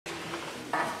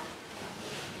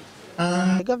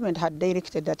The government had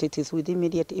directed that it is with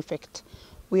immediate effect.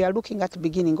 We are looking at the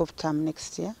beginning of term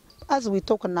next year. As we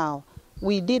talk now,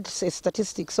 we did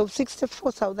statistics of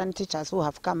 64,000 teachers who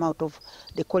have come out of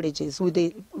the colleges with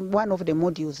one of the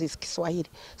modules is Kiswahili.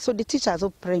 So the teachers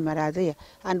of primary are there.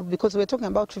 And because we're talking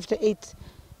about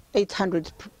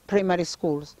 800 primary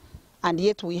schools, and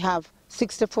yet we have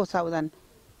 64,000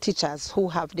 teachers who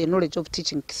have the knowledge of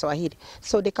teaching Kiswahili.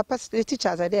 So the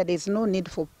teachers are there. There's no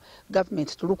need for government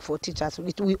to look for teachers.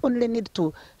 We only need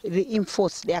to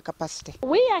reinforce their capacity.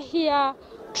 We are here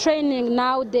training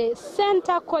now the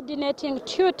Center Coordinating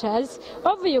Tutors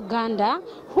of Uganda,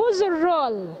 whose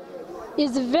role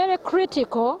is very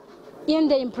critical in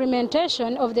the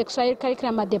implementation of the Swahili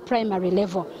curriculum at the primary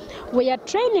level. We are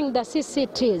training the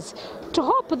CCTs to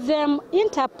help them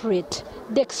interpret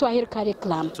the Swahili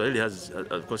curriculum. Swahili has,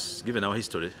 of course, given our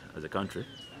history as a country,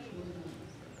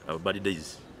 our bad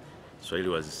days, Swahili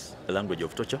was a language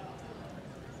of torture.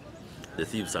 The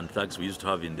thieves and thugs we used to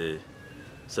have in the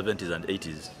 70s and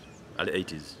 80s, early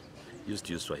 80s, used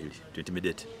to use Swahili to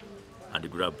intimidate and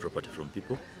grab property from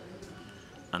people.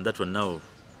 And that one now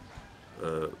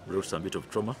brought some bit of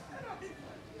trauma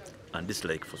and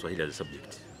dislike for Swahili as a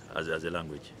subject, as a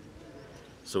language.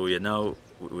 So we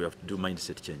have to do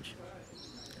mindset change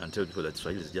and tell people that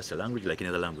Swahili is just a language like any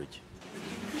other language.